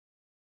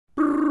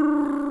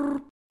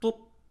Bloop,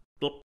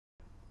 bloop.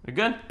 We're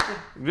good?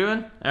 We're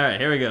doing? Alright,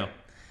 here we go.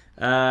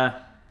 Oh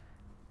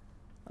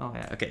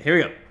yeah, okay, here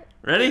we go.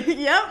 Ready?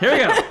 Yep. Here we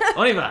go.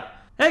 Oniva.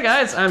 Hey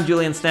guys, I'm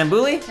Julian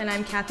Stamboulieh. And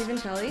I'm Cathy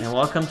and Julian. And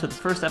welcome to the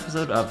first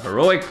episode of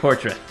Heroic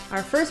Portrait.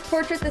 Our first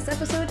portrait this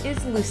episode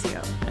is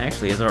Lucio.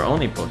 Actually, it's our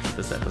only portrait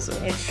this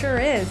episode. It sure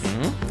is.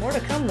 Mm-hmm. More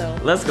to come though.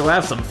 Let's go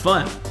have some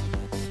fun.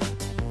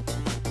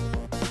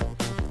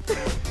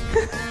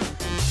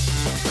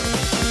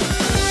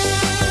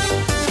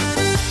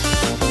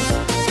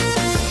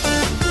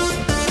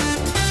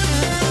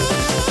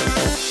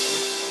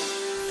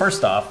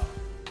 First off,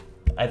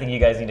 I think you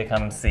guys need to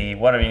come see,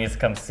 one of you needs to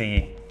come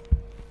see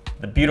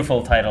the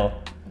beautiful title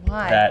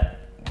that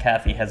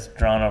Cathy has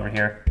drawn over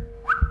here.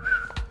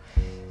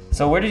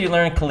 So where did you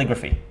learn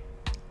calligraphy?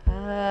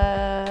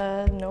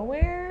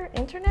 Nowhere?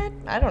 Internet?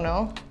 I don't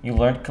know. You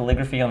learned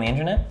calligraphy on the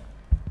internet?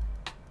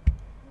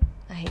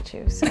 I hate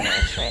you so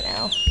much right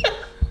now.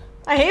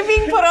 I hate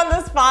being put on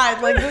the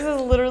spot. Like, this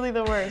is literally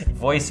the worst.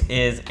 Voyce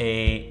is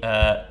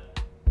a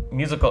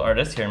musical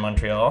artist here in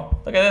Montreal.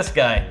 Look at this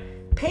guy.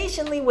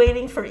 Patiently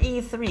waiting for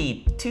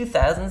E3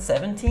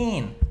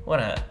 2017.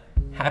 What a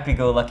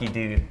happy-go-lucky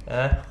dude.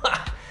 Are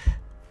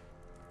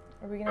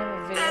we gonna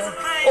have a video?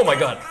 Oh my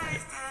god.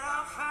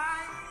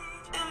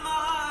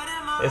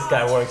 This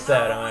guy works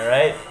out, am I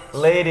right?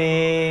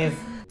 Ladies!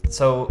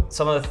 So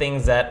some of the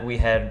things that we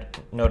had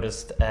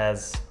noticed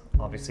as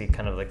obviously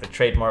kind of like the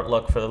trademark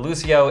look for the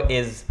Lucio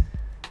is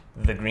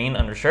the green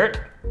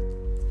undershirt,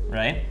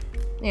 right?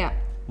 Yeah.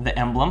 The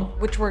emblem.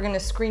 Which we're gonna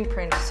screen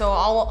print, so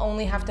I'll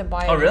only have to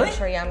buy it. Oh really? I'm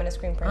sure, yeah, I'm gonna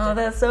screen print it. Oh,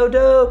 that's so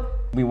dope.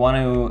 We want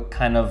to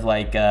kind of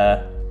like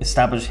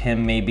establish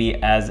him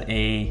maybe as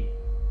a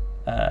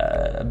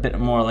bit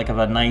more like of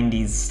a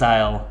 90s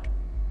style.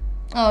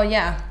 Oh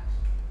yeah.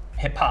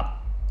 Hip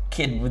hop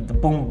kid with the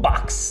boom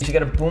box. You should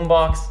get a boom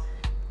box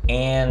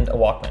and a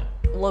Walkman.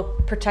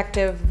 Look,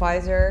 protective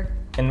visor.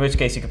 In which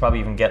case you could probably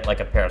even get like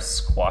a pair of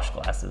squash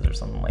glasses or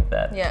something like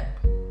that. Yeah.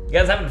 You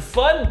guys having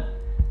fun?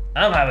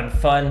 I'm having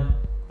fun.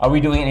 Are we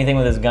doing anything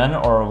with his gun,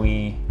 or are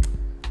we?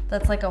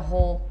 That's like a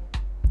whole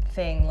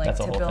thing, like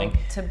to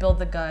build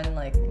the gun,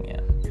 like.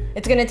 Yeah.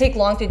 It's gonna take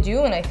long to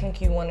do, and I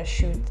think you want to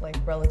shoot like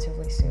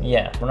relatively soon.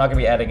 Yeah, we're not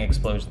gonna be adding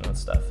explosions and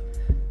stuff.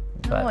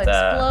 No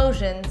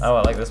explosions. Oh,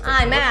 I like this picture.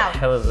 I'm out. What the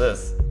hell is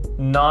this?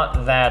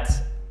 Not that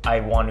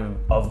I want to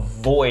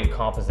avoid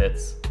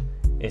composites.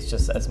 It's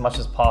just as much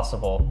as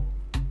possible,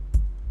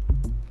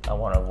 I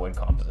want to avoid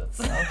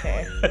composites.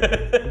 Okay.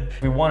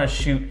 We want to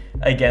shoot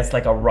against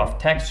like a rough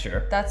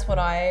texture. That's what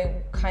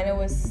I kind of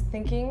was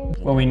thinking.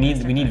 Well, we need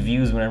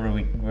views wherever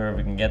we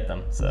can get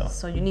them.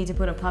 So you need to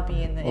put a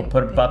puppy in the. We'll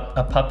put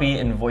a puppy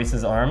in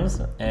Voyce's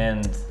arms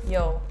and.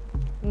 Yo,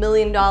 $1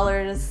 million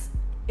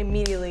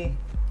immediately.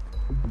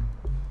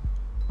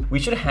 We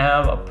should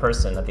have a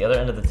person at the other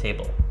end of the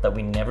table that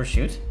we never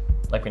shoot,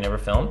 like we never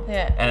film.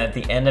 Yeah. And at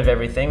the end of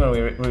everything, when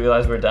we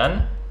realize we're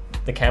done,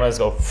 the cameras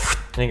go,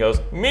 and he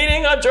goes,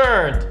 meeting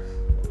adjourned!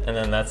 And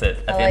then that's it,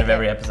 at the end of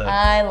every episode.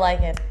 I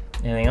like it.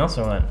 Anything else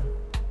or what?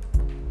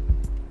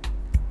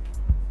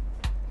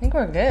 I think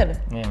we're good.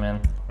 Yeah, man.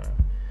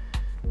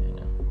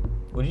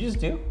 What did you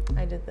just do?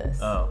 I did this.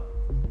 Oh.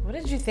 What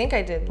did you think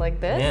I did? Like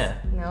this? Yeah.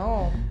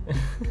 No.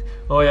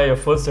 Oh yeah, your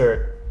foot's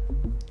hurt.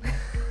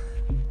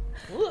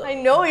 I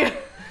know you.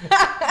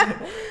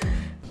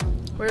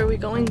 Where are we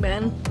going,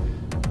 Ben?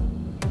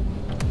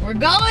 We're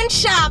going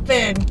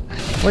shopping.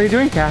 What are you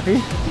doing,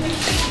 Cathy?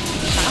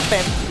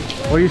 Shopping.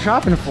 What are you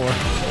shopping for?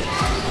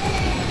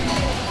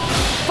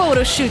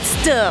 Photoshoot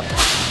stuff.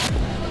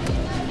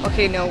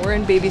 Okay, no, we're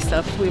in baby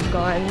stuff. We've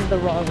gone the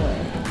wrong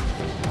way.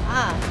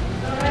 Ah.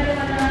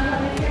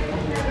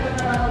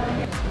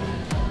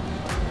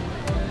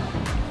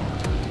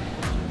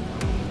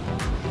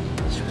 I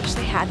wish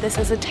they had this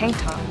as a tank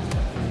top.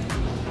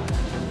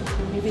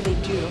 Maybe they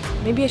do.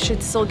 Maybe I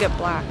should still get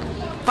black.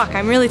 Fuck,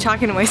 I'm really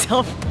talking to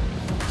myself.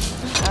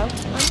 Oh, a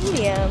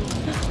medium.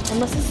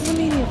 Unless this is a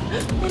medium.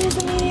 It is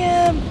a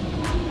medium.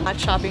 I'm not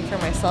shopping for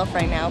myself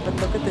right now, but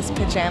look at this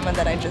pajama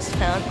that I just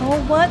found. Oh,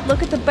 what?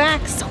 Look at the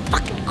back. So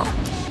fucking cool.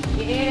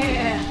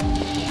 Yeah.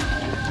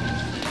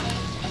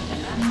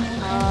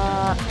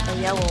 A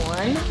yellow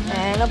one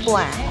and a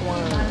black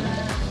one.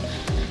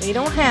 We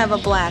don't have a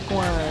black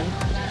one.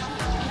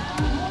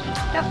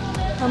 Yep,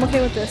 I'm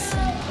okay with this.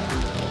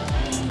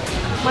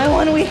 My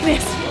one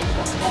weakness.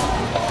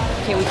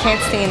 Okay, we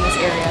can't stay in this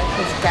area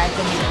because bad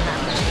things will happen.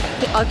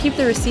 I'll keep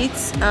the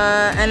receipts,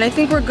 and I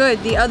think we're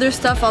good. The other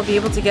stuff I'll be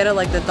able to get at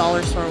like the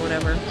dollar store or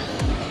whatever.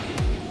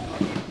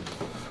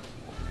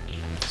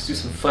 Let's do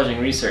some fudging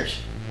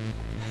research.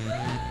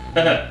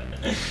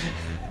 Is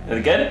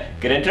it good?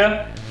 Good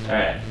intro?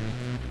 Alright.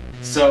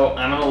 So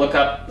I'm gonna look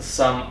up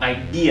some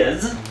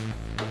ideas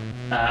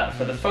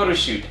for the photo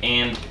shoot,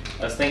 and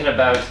I was thinking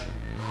about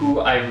who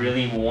I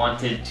really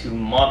wanted to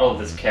model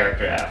this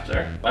character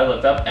after. I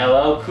looked up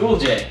LL Cool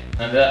J,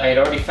 and I had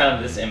already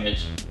found this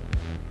image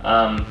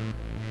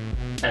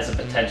as a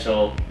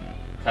potential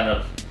kind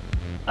of,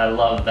 I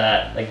love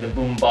that, like the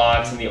boom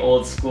box and the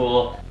old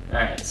school.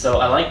 Alright, so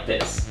I like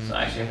this. So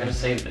actually I'm gonna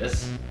save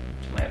this.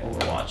 my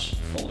Overwatch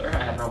folder.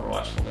 I have an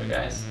Overwatch folder,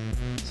 guys.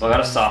 So I got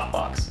a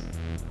softbox.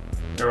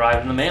 It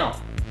arrived in the mail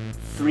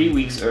 3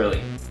 weeks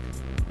early.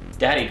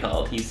 Daddy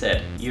called. He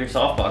said, "Your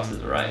softbox has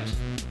arrived."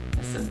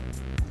 I said,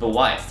 "But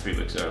why? It's 3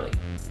 weeks early."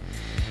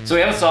 So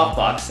we have a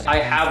softbox. I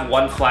have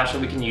one flash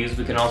that we can use.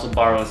 We can also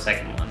borrow a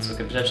second one. So we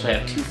could potentially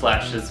have 2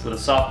 flashes with a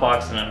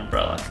softbox and an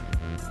umbrella.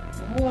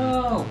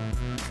 Whoa!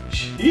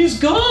 She's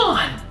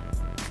gone!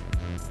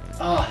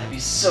 Oh, that'd be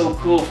so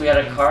cool if we had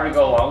a car to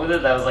go along with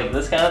it that was like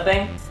this kind of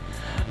thing.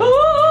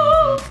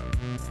 Ooh!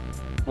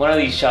 One of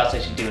these shots I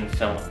should do in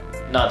film.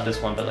 Not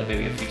this one, but like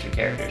maybe a future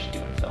character I should do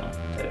in film.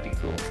 That'd be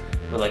cool.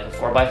 With like a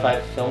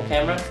 4x5 film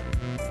camera.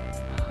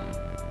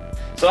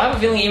 So I have a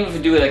feeling even if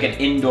we do like an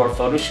indoor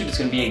photo shoot, it's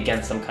gonna be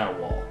against some kind of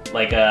wall.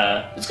 Like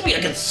it's gonna be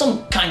against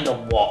some kind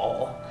of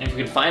wall. And if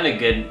we can find a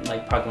good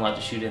like parking lot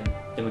to shoot in,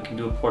 then we can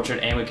do a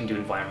portrait and we can do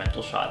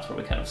environmental shots where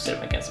we kind of sit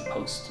him against a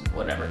post,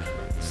 whatever.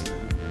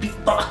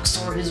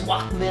 Beatbox or his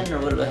Walkman or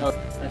whatever the hell.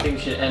 I think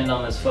we should end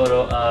on this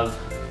photo of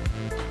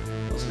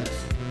Will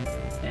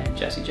Smith and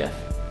Jesse Jeff.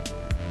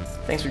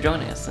 Thanks for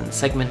joining us in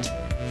segment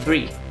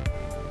 3.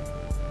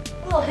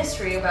 A little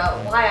history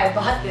about why I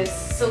bought this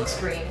silk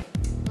screen.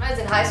 When I was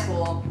in high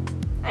school,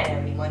 I didn't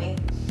have any money.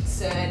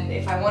 So, and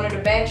if I wanted a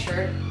band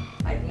shirt,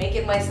 I'd make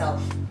it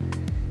myself.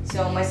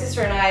 So my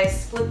sister and I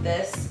split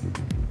this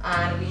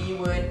and we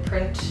would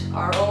print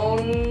our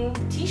own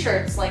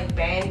t-shirts, like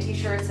band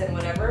t-shirts and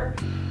whatever.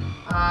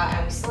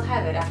 And we still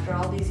have it after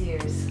all these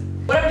years.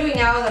 What I'm doing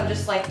now is I'm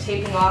just like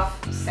taping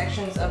off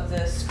sections of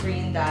the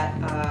screen that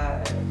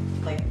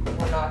like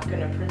we're not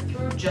gonna print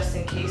through just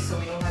in case so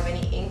we don't have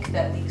any ink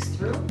that leaks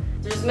through.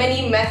 There's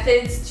many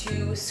methods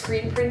to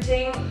screen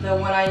printing. The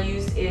one I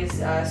used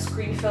is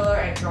screen filler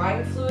and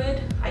drawing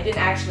fluid. I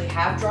didn't actually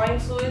have drawing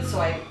fluid, so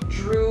I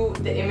drew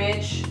the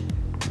image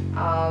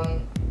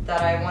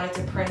that I wanted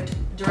to print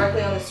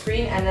directly on the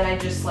screen, and then I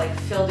just like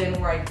filled in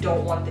where I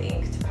don't want the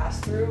ink to pass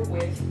through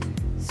with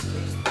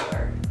screen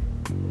filler,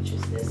 which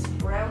is this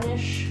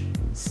brownish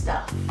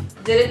stuff.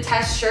 Did a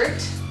test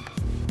shirt,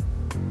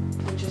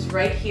 which is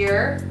right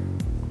here.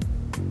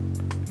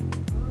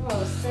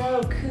 Oh,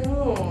 so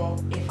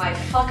cool. If I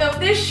fuck up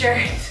this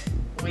shirt,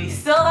 we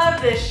still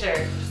have this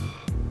shirt.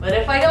 But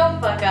if I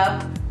don't fuck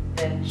up,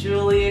 then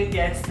Julian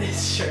gets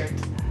this shirt.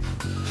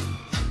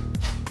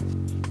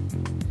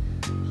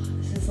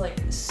 This is like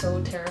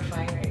so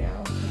terrifying right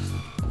now.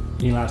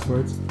 Any last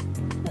words?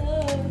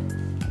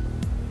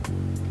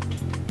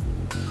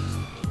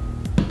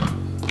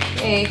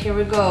 Okay, here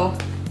we go.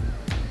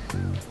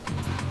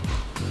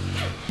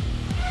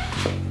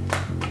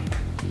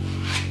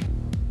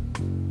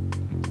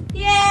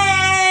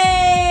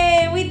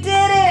 Yay! We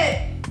did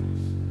it!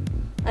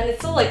 And it's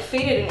still like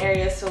faded in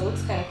areas, so it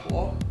looks kind of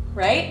cool.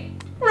 Right?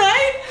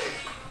 Right?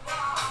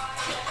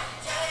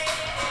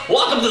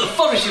 Welcome to the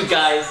photo shoot,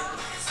 guys!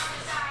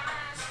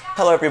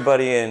 Hello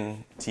everybody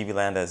in TV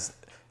land, as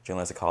Julian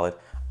likes to call it.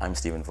 I'm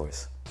Stephen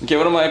Voyce. Okay,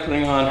 what am I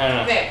putting on?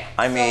 Okay.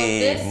 I'm so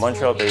a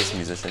Montreal-based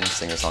musician,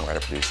 singer, songwriter,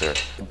 producer.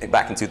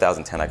 Back in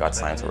 2010, I got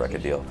signed to a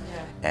record deal,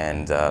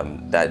 and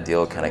that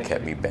deal kind of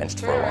kept me benched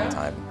for a long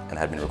time, and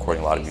I had been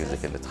recording a lot of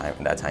music in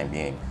that time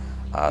being.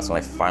 So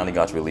when I finally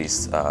got to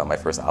release my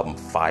first album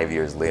 5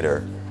 years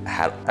later, I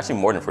had actually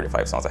more than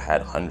 45 songs. I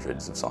had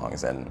hundreds of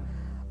songs, and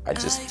I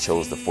just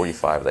chose the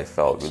 45 that I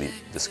felt really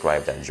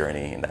described that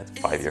journey in that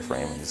 5-year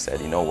frame, and just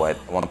said, you know what,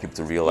 I want people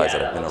to realize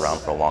that I've been around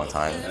for a long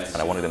time, and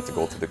I wanted them to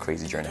go through the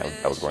crazy journey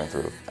I was going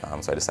through.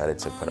 So I decided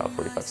to put out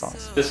 45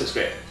 songs. This looks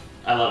great.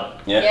 I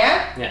love it.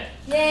 Yeah? Yeah.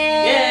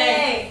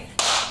 Yay!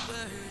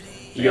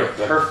 You're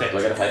perfect.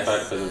 Look at a high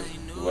five because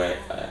of the way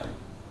I am.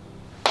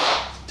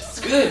 It's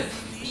good.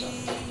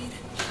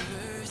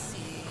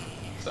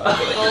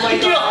 Oh my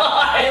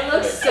god, it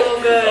looks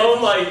so good. Oh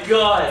my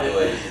god.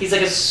 He's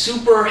like a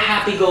super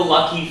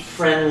happy-go-lucky,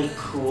 friendly,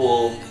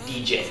 cool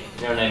DJ.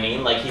 You know what I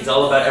mean? Like he's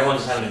all about everyone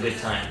just having a good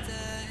time.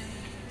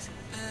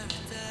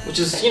 Which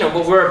is, you know,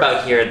 what we're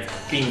about here at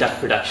Beanduck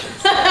Productions.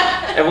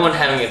 Everyone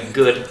having a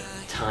good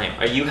time.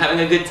 Are you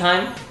having a good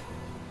time?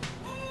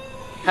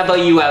 How about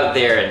you out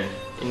there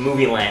in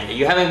movie land? Are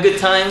you having a good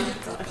time?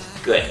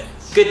 Good.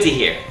 Good to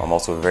hear. I'm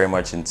also very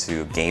much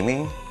into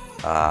gaming.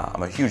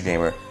 I'm a huge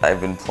gamer.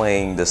 I've been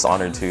playing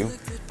Dishonored 2,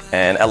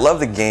 and I love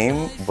the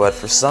game, but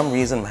for some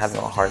reason I'm having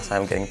a hard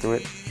time getting through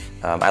it.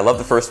 I love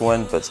the first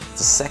one, but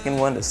the second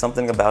one, there's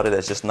something about it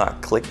that's just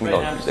not clicking,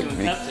 really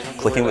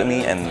clicking with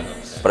me.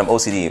 But I'm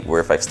OCD, where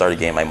if I start a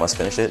game, I must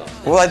finish it.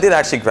 Well, I did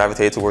actually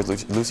gravitate towards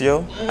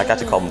Lucio. I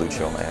actually call him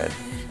Lucio in my head.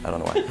 I don't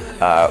know why.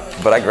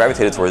 But I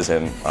gravitated towards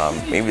him,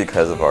 maybe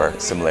because of our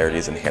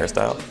similarities in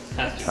hairstyle.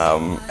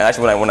 And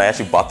actually, when I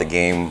actually bought the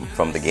game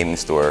from the gaming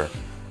store,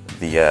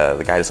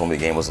 the guy who sold me the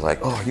game was like,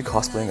 "Oh, are you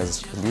cosplaying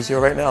as Lucio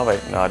right now?" I'm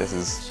like, "No, this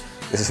is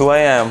who I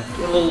am."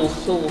 A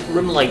little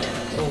rim light,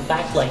 a little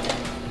backlight,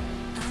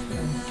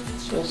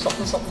 a little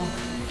something something.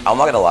 I'm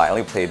not gonna lie, I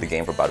only played the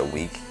game for about a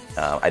week.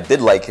 I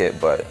did like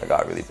it, but I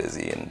got really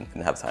busy and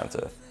didn't have time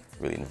to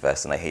really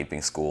invest, and I hate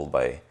being schooled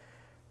by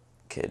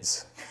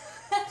kids.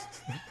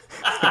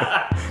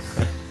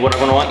 What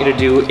I want you to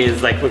do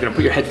is, like, we're gonna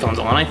put your headphones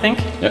on, I think.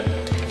 Yep.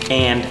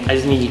 and I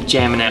just need you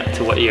jamming out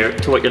to what you're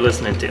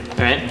listening to. All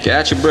right?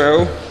 Gotcha,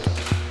 bro.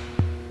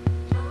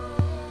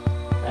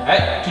 All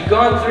right, keep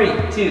going. 3,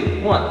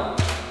 2, 1. Oh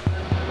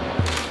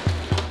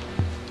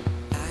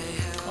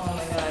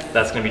my god.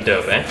 That's gonna be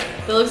dope, eh?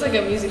 It looks like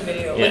a music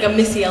video, Yeah. like a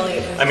Missy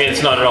Elliott music I mean,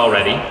 it's not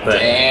already, but.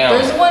 Damn.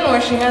 There's one where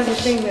she has a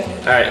thing there.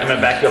 All right, I'm gonna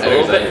back you up a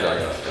little bit.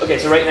 Okay,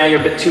 so right now you're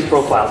a bit too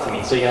profile to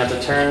me, so you have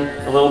to turn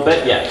a little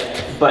bit, yeah.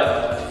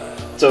 But,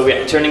 so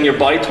yeah, turning your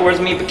body towards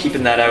me, but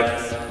keeping that out.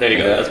 There you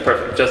go, that's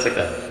perfect, just like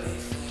that.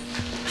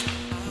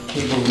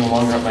 Cable's no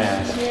longer up my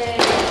ass. Yay.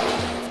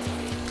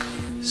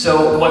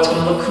 So what's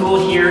gonna look cool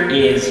here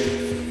is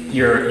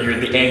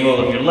the angle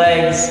of your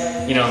legs,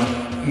 you know,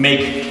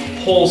 make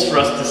holes for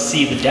us to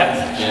see the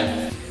depth.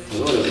 Yeah.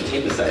 Oh, there's a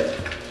tape beside.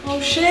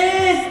 Oh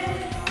shit!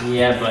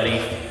 Yeah,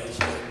 buddy.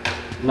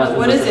 Nothing What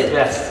but is the it?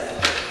 best.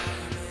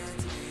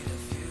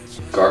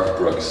 Garth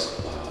Brooks.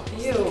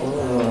 Ew.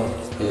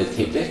 Is it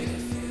tape deck?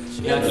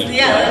 Yeah, I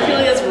feel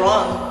like that's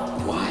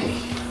wrong. Why?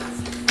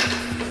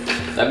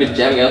 I've been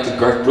jamming out to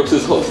Garth Brooks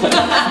this whole time.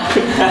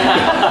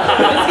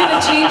 It's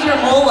gonna change your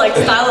whole like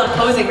style of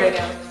posing right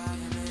now.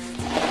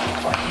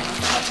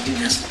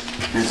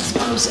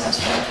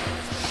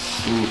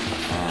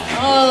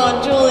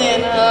 Oh,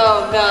 Julian.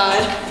 Oh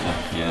God.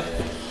 Yeah.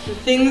 The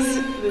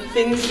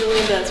things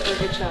Julian does for a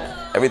good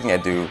shot. Everything I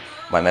do,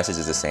 my message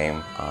is the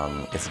same.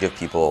 It's to give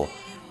people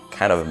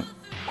kind of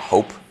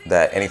hope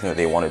that anything that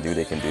they want to do,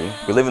 they can do.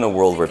 We live in a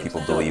world where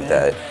people believe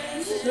that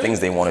things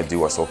they want to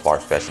do are so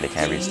far-fetched they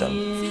can't reach them.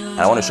 And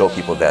I want to show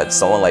people that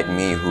someone like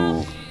me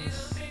who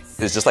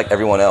is just like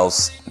everyone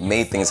else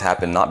made things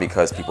happen not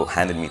because people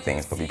handed me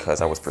things, but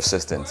because I was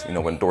persistent. You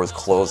know, when doors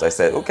closed, I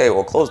said, okay,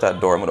 well, close that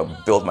door. I'm going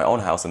to build my own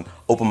house and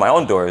open my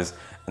own doors.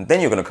 And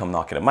then you're going to come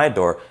knocking at my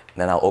door, and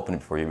then I'll open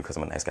it for you because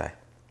I'm a nice guy.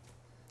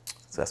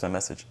 So that's my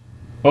message.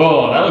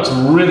 Oh, that looks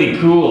really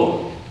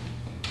cool.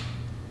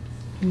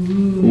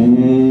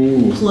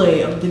 Ooh.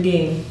 Play of the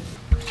game.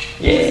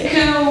 Yeah.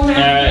 Cool. All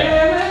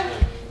right.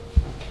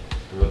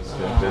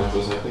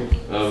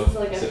 It's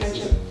like a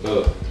friendship.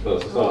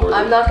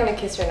 I'm not gonna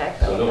kiss your neck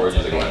though. No worries,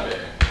 just like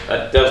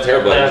that was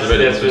terrible.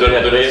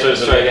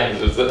 Let's try again.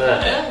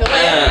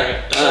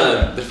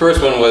 The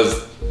first one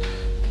was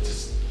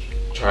just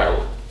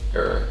trial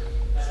error.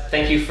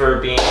 Thank you for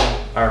being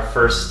our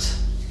first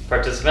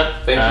participant.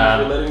 Thank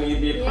you for letting me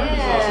be a part of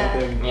this awesome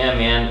thing. Yeah,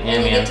 man. Yeah,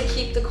 And you man. get to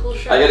keep the cool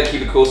shirt. I gotta keep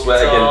the cool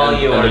swag It's all and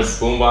the yours.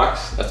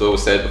 boombox. That's what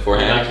was said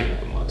beforehand. Not keeping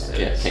the boombox.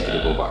 Can't keep the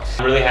boombox.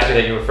 I'm really happy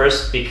that you were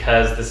first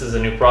because this is a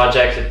new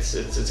project. It's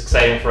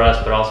exciting for us,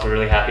 but also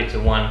really happy to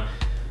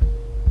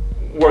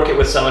work it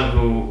with someone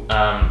who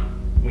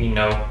we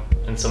know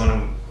and someone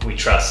who we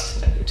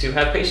trust to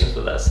have patience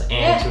with us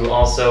and to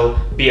also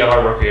be a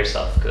hard worker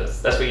yourself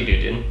because that's what you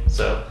do, dude.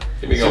 So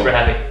super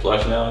happy.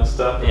 Flush now and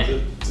stuff. Yeah.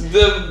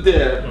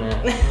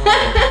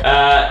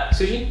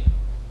 Sushi?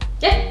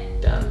 Yeah.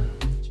 Done.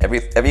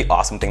 Every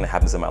awesome thing that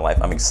happens in my life,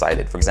 I'm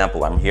excited. For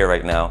example, I'm here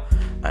right now,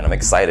 and I'm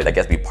excited. I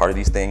get to be part of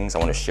these things. I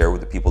want to share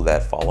with the people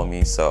that follow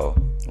me. So,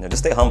 you know,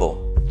 just stay humble.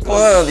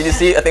 Whoa, did you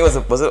see? I think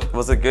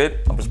was it good?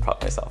 I'm just proud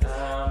of myself.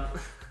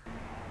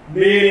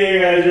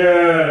 Meeting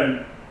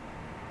adjourned.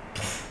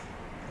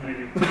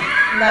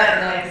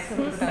 Nice.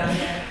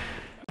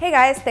 Hey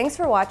guys, thanks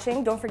for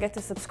watching. Don't forget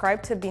to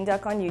subscribe to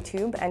Beanduck on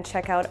YouTube and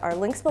check out our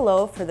links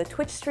below for the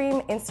Twitch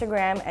stream,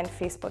 Instagram, and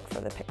Facebook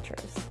for the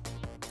pictures.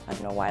 I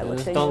don't know why I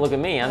looked at you. Don't look at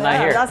me. I'm not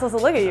here. I'm not supposed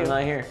to look at you. I'm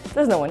not here.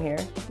 There's no one here.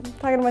 I'm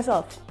talking to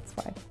myself.